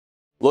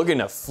Looking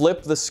to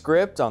flip the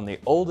script on the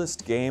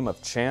oldest game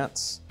of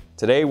chance?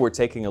 Today we're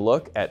taking a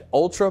look at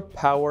Ultra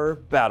Power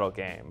Battle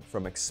Game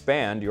from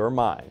Expand Your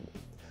Mind.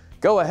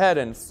 Go ahead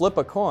and flip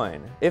a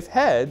coin. If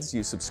heads,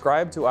 you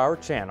subscribe to our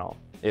channel.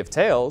 If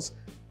tails,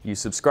 you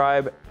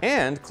subscribe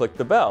and click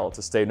the bell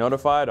to stay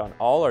notified on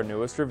all our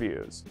newest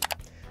reviews.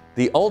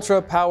 The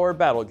Ultra Power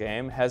Battle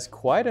Game has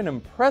quite an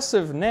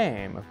impressive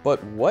name,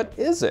 but what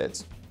is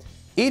it?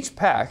 Each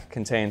pack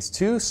contains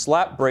 2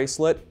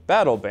 slap-bracelet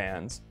battle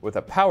bands with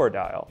a power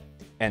dial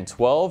and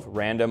 12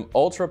 random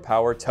Ultra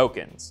Power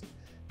tokens.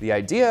 The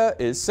idea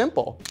is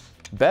simple.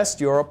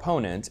 Best your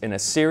opponent in a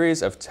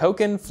series of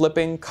token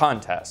flipping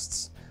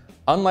contests.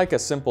 Unlike a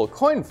simple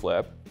coin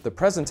flip, the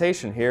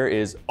presentation here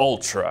is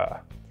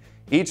ultra.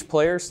 Each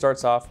player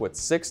starts off with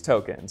 6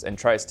 tokens and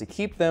tries to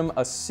keep them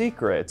a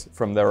secret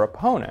from their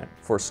opponent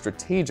for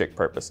strategic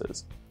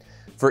purposes.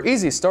 For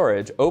easy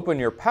storage, open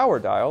your power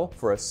dial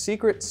for a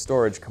secret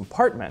storage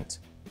compartment.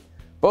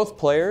 Both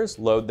players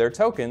load their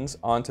tokens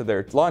onto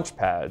their launch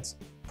pads,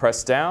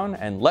 press down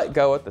and let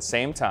go at the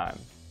same time.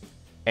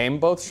 Aim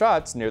both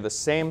shots near the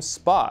same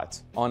spot,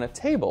 on a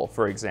table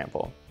for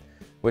example.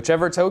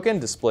 Whichever token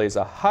displays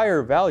a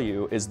higher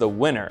value is the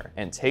winner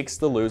and takes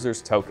the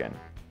loser's token.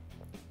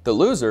 The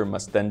loser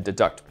must then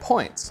deduct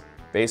points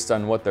based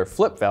on what their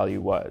flip value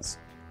was.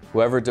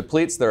 Whoever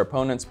depletes their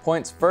opponent's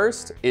points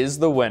first is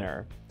the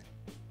winner.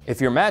 If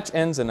your match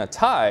ends in a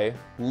tie,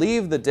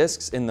 leave the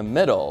discs in the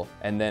middle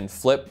and then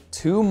flip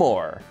 2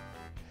 more.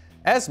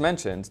 As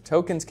mentioned,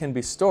 tokens can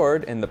be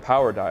stored in the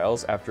power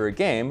dials after a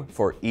game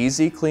for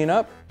easy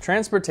cleanup,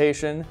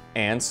 transportation,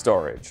 and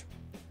storage.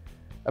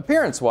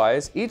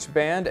 Appearance-wise, each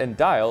band and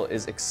dial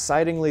is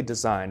excitingly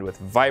designed with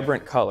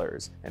vibrant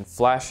colors and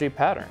flashy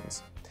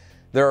patterns.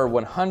 There are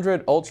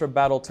 100 Ultra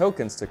Battle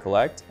tokens to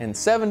collect and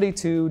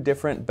 72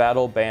 different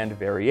battle band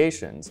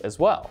variations as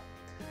well.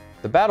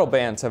 The battle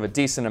bands have a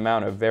decent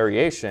amount of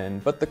variation,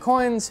 but the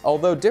coins,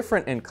 although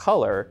different in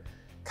color,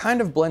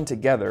 kind of blend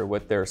together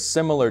with their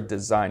similar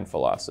design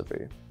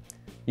philosophy.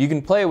 You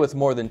can play with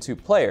more than 2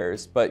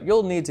 players, but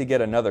you'll need to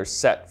get another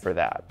set for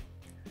that.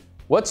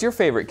 What's your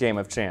favorite game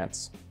of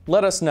chance?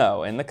 Let us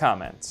know in the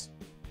comments.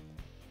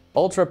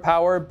 Ultra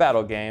Power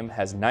Battle Game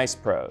has nice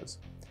pros.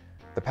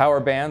 The power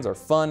bands are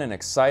fun and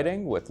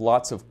exciting with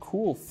lots of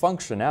cool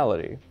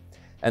functionality,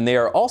 and they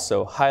are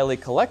also highly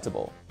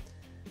collectible.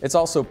 It's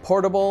also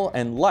portable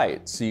and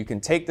light, so you can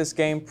take this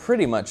game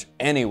pretty much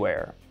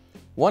anywhere.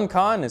 One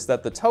con is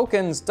that the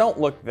tokens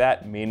don't look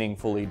that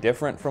meaningfully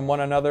different from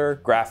one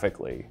another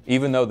graphically,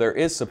 even though there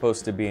is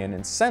supposed to be an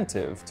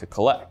incentive to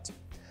collect.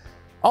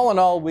 All in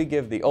all, we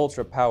give the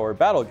Ultra Power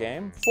Battle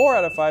Game 4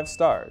 out of 5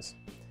 stars.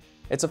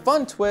 It's a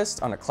fun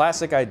twist on a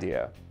classic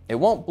idea. It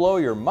won't blow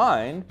your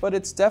mind, but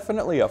it's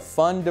definitely a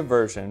fun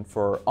diversion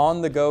for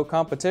on-the-go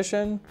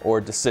competition or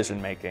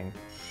decision-making.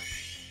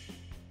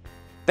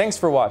 Thanks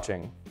for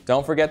watching.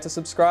 Don't forget to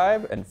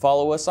subscribe and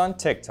follow us on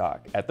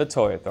TikTok at The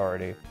Toy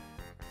Authority.